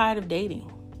 I'm tired of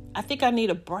dating. I think I need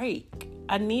a break.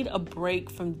 I need a break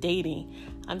from dating.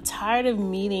 I'm tired of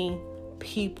meeting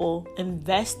people,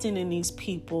 investing in these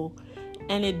people,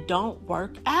 and it don't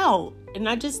work out. And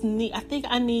I think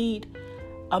I need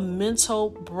a mental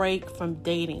break from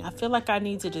dating. I feel like I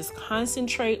need to just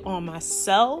concentrate on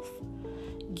myself,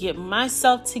 get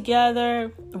myself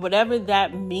together, whatever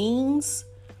that means,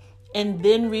 and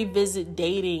then revisit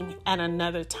dating at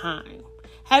another time.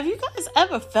 Have you guys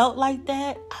ever felt like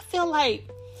that? I feel like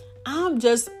I'm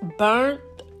just burnt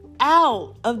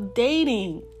out of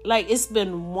dating. Like, it's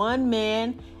been one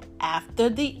man after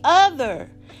the other.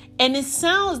 And that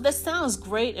sounds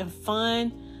great and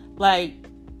fun, like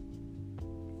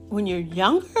when you're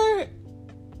younger,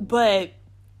 but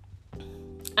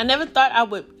I never thought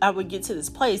I would get to this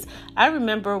place. I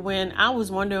remember when I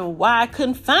was wondering why I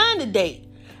couldn't find a date.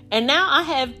 And now I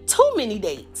have too many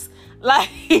dates. Like,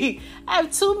 I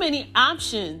have too many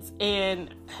options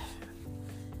and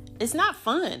it's not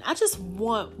fun. I just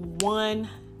want one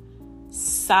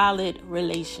solid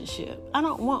relationship. I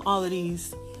don't want all of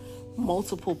these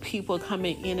multiple people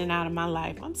coming in and out of my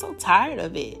life. I'm so tired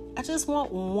of it. I just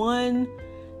want one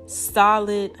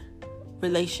solid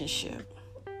relationship.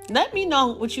 Let me know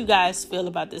what you guys feel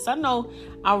about this. I know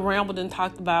I rambled and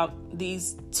talked about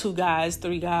these 2 guys,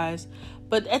 3 guys,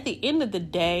 but at the end of the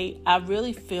day, I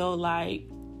really feel like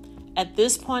at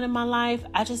this point in my life,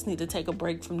 I just need to take a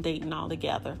break from dating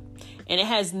altogether. And it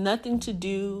has nothing to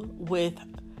do with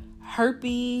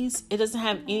herpes. It doesn't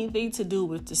have anything to do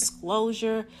with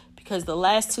disclosure, because the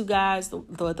last 2 guys,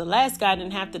 the last guy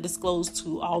didn't have to disclose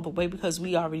to all the way because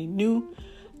we already knew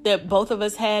that both of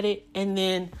us had it. And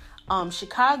then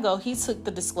Chicago, he took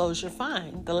the disclosure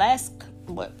fine. The last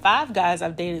 5 guys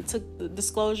I've dated took the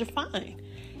disclosure fine.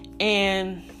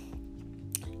 And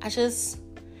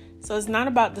so it's not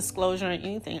about disclosure or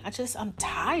anything. I'm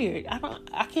tired.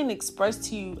 I can't express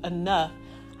to you enough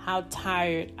how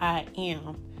tired I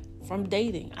am from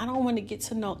dating. I don't want to get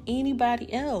to know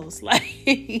anybody else.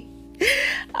 Like,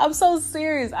 I'm so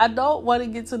serious. I don't want to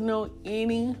get to know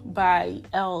anybody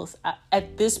else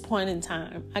at this point in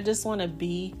time. I just want to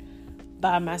be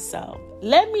by myself.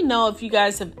 Let me know if you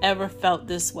guys have ever felt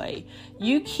this way.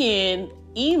 You can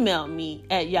email me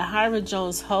at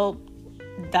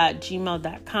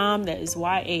yahirajoneshope@gmail.com. That is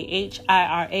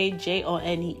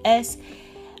YAHIRAJONES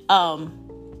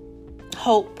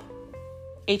hope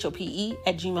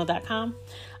HOPE@gmail.com.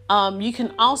 You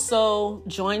can also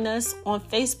join us on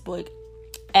Facebook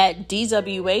at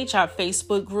DWH, our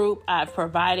Facebook group. I've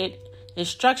provided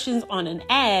instructions on an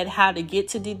ad how to get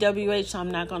to DWH, so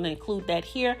I'm not going to include that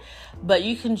here, but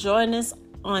you can join us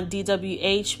on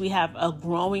DWH. We have a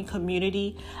growing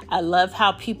community. I love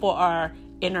how people are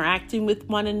interacting with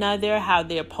one another, how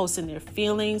they're posting their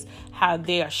feelings, how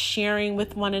they are sharing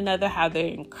with one another, how they're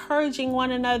encouraging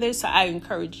one another. So I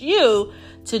encourage you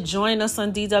to join us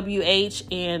on DWH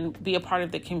and be a part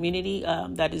of the community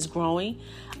that is growing.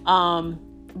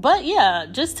 But yeah,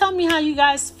 just tell me how you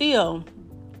guys feel.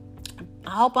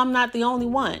 I hope I'm not the only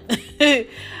one. So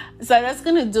that's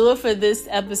going to do it for this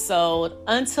episode.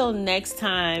 Until next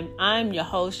time, I'm your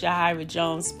host, Yahira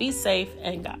Jones. Be safe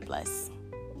and God bless.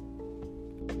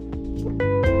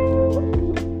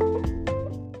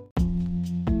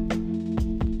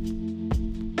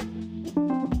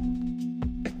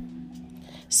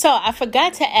 So I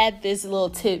forgot to add this little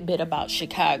tidbit about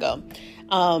Chicago.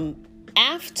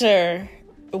 After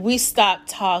we stopped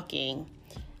talking,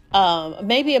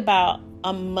 maybe about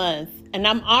a month, and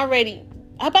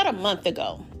about a month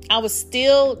ago, I was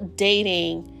still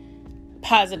dating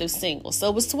Positive Single. So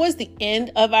it was towards the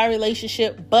end of our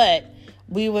relationship, but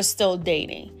we were still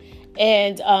dating.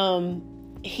 And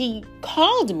he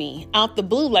called me out the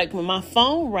blue, like when my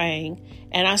phone rang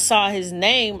and I saw his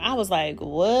name, I was like,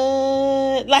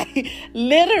 what? Like,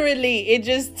 literally, it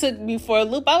just took me for a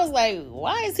loop. I was like,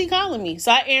 why is he calling me?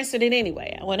 So I answered it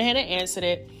anyway. I went ahead and answered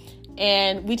it,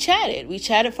 and we chatted. We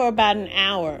chatted for about an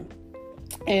hour.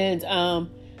 And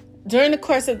during the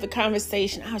course of the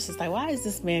conversation, I was just like, why is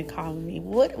this man calling me?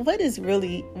 What is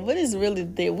really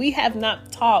there? We have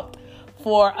not talked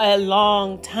for a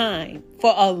long time,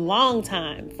 for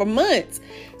months.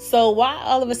 So why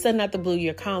all of a sudden out the blue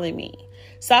you're calling me?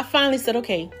 So I finally said,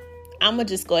 okay, I'm going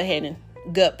to just go ahead and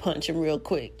gut punch him real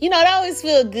quick. It always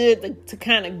feels good to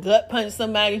kind of gut punch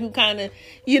somebody who kind of,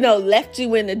 left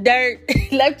you in the dirt,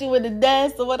 left you in the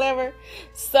dust or whatever.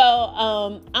 So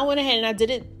I went ahead and I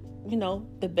did it,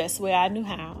 the best way I knew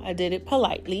how. I did it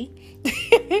politely.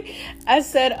 I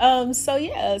said,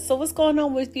 so what's going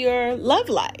on with your love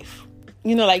life?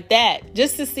 Like that,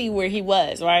 just to see where he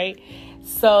was, right?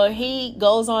 So he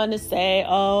goes on to say,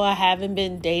 I haven't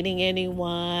been dating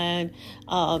anyone.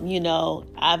 I've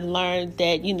learned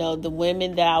that, the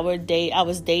women that I was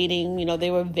dating,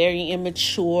 they were very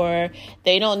immature.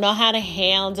 They don't know how to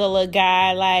handle a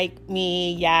guy like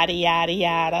me, yada, yada,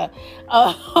 yada.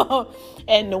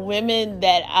 And the women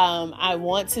that I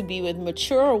want to be with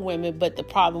mature women, but the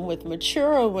problem with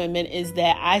mature women is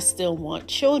that I still want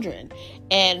children.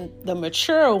 And the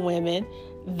mature women,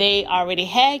 they already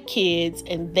had kids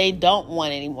and they don't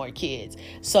want any more kids.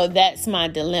 So that's my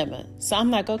dilemma. So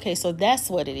I'm like, okay, so that's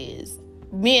what it is.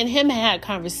 Me and him had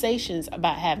conversations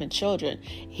about having children.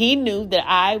 He knew that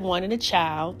I wanted a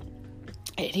child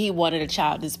and he wanted a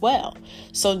child as well.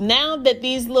 So now that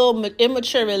these little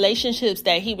immature relationships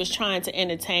that he was trying to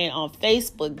entertain on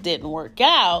Facebook didn't work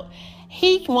out,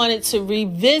 he wanted to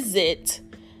revisit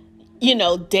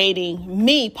dating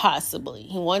me possibly.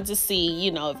 He wanted to see,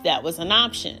 if that was an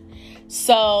option.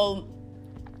 So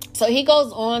he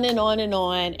goes on and on and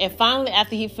on. And finally,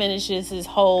 after he finishes his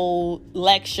whole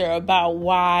lecture about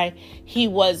why he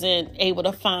wasn't able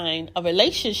to find a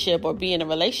relationship or be in a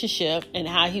relationship and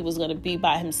how he was going to be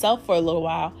by himself for a little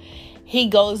while, he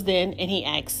goes then and he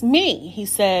asks me, he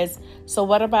says, so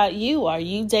what about you? Are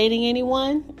you dating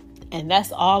anyone? And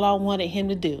that's all I wanted him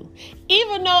to do.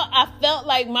 Even though I felt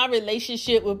like my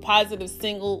relationship with Positive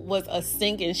Single was a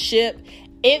sinking ship,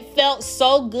 it felt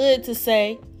so good to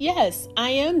say, yes, I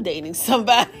am dating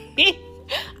somebody.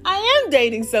 I am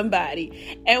dating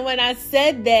somebody. And when I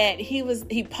said that,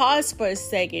 he paused for a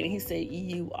second. He said,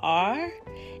 you are?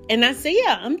 And I said,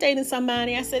 yeah, I'm dating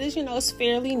somebody. I said, it's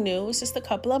fairly new. It's just a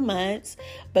couple of months,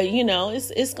 but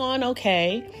it's going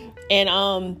okay.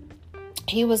 And,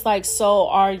 he was like, so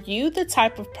are you the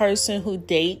type of person who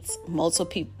dates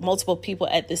multiple people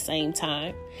at the same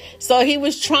time? So he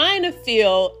was trying to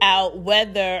feel out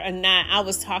whether or not I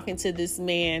was talking to this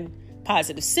man,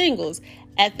 Positive Singles,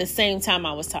 at the same time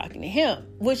I was talking to him,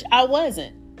 which I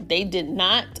wasn't. They did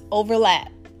not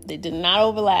overlap.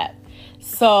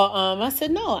 So I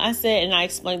said, no. And I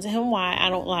explained to him why I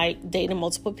don't like dating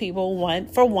multiple people. I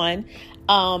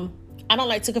don't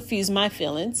like to confuse my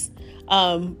feelings.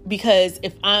 Because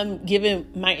if I'm giving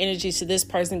my energy to this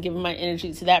person, giving my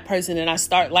energy to that person, and I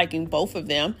start liking both of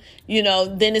them,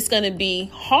 then it's going to be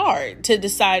hard to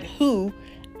decide who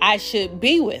I should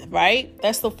be with, right?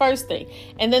 That's the first thing.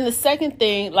 And then the second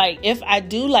thing, like if I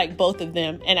do like both of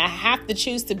them and I have to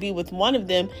choose to be with one of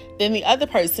them, then the other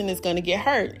person is going to get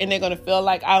hurt and they're going to feel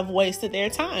like I've wasted their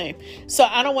time. So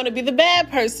I don't want to be the bad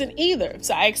person either.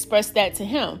 So I expressed that to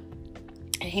him.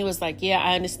 And he was like, yeah,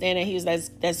 I understand it. He was like,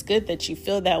 that's good that you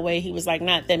feel that way. He was like,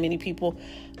 not that many people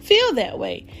feel that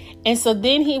way. And so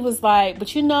then he was like,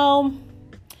 but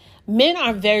men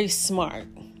are very smart.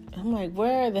 I'm like,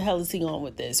 where the hell is he going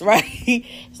with this? Right?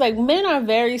 It's like, men are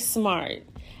very smart.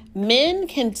 Men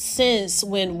can sense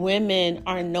when women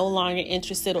are no longer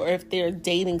interested or if they're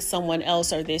dating someone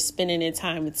else or they're spending their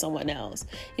time with someone else.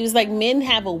 He was like, men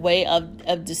have a way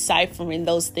of deciphering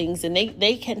those things and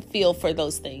they can feel for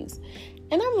those things.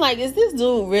 And I'm like, is this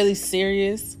dude really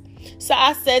serious? So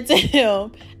I said to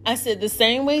him, the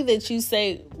same way that you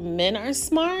say men are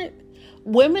smart,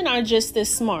 women are just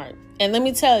as smart. And let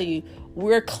me tell you,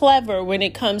 we're clever when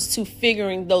it comes to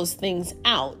figuring those things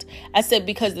out. I said,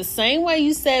 because the same way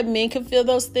you said men can feel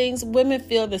those things, women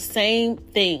feel the same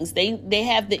things. They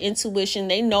have the intuition.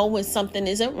 They know when something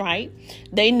isn't right.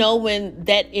 They know when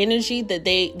that energy that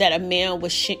a man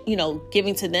was,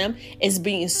 giving to them is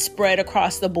being spread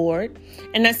across the board.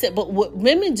 And I said, but what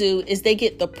women do is they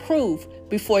get the proof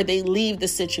before they leave the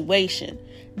situation.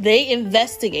 They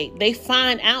investigate. They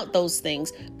find out those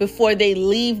things before they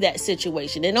leave that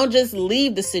situation. They don't just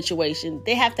leave the situation.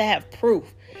 They have to have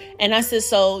proof. And I said,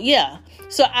 so yeah.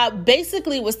 So I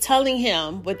basically was telling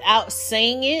him without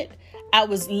saying it, I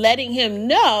was letting him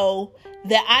know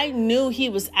that I knew he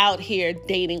was out here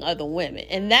dating other women.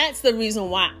 And that's the reason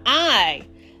why I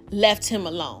left him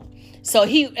alone. So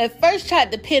he at first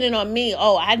tried to pin it on me.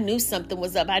 Oh, I knew something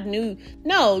was up.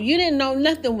 No, you didn't know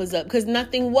nothing was up because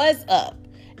nothing was up.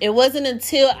 It wasn't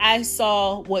until I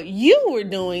saw what you were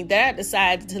doing that I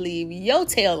decided to leave your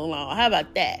tail alone. How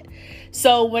about that?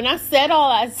 So when I said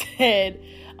all I said,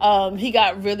 he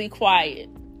got really quiet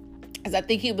because I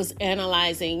think he was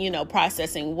analyzing,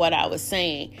 processing what I was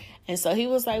saying. And so he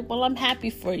was like, well, I'm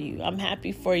happy for you.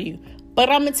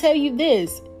 But I'm going to tell you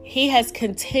this. He has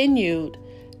continued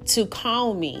to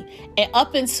call me. And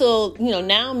up until,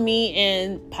 now me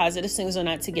and Positive Singles are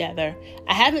not together.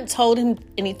 I haven't told him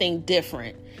anything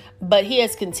different. But he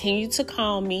has continued to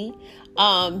call me.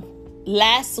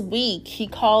 Last week, he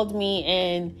called me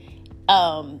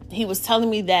and he was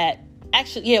telling me that,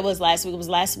 it was last week. It was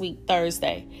last week,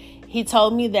 Thursday. He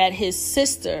told me that his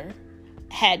sister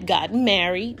had gotten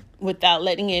married without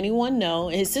letting anyone know.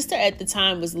 And his sister at the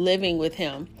time was living with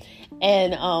him.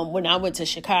 And when I went to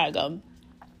Chicago.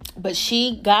 But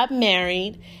she got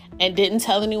married and didn't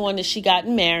tell anyone that she got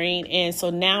married. And so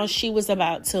now she was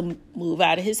about to move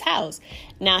out of his house.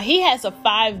 Now he has a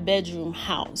 5-bedroom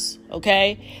house.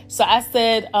 Okay. So I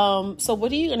said, so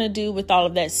what are you going to do with all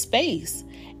of that space?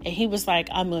 And he was like,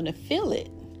 I'm going to fill it.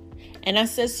 And I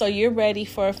said, so you're ready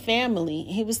for a family?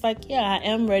 And he was like, yeah, I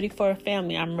am ready for a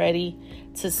family. I'm ready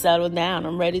to settle down.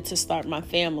 I'm ready to start my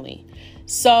family.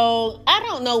 So I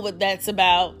don't know what that's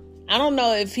about. I don't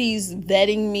know if he's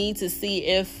vetting me to see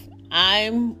if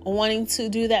I'm wanting to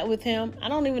do that with him. I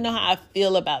don't even know how I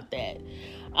feel about that.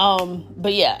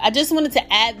 But yeah, I just wanted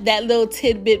to add that little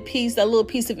tidbit piece, that little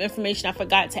piece of information I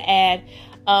forgot to add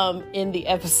in the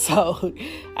episode.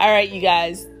 All right, you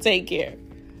guys, take care.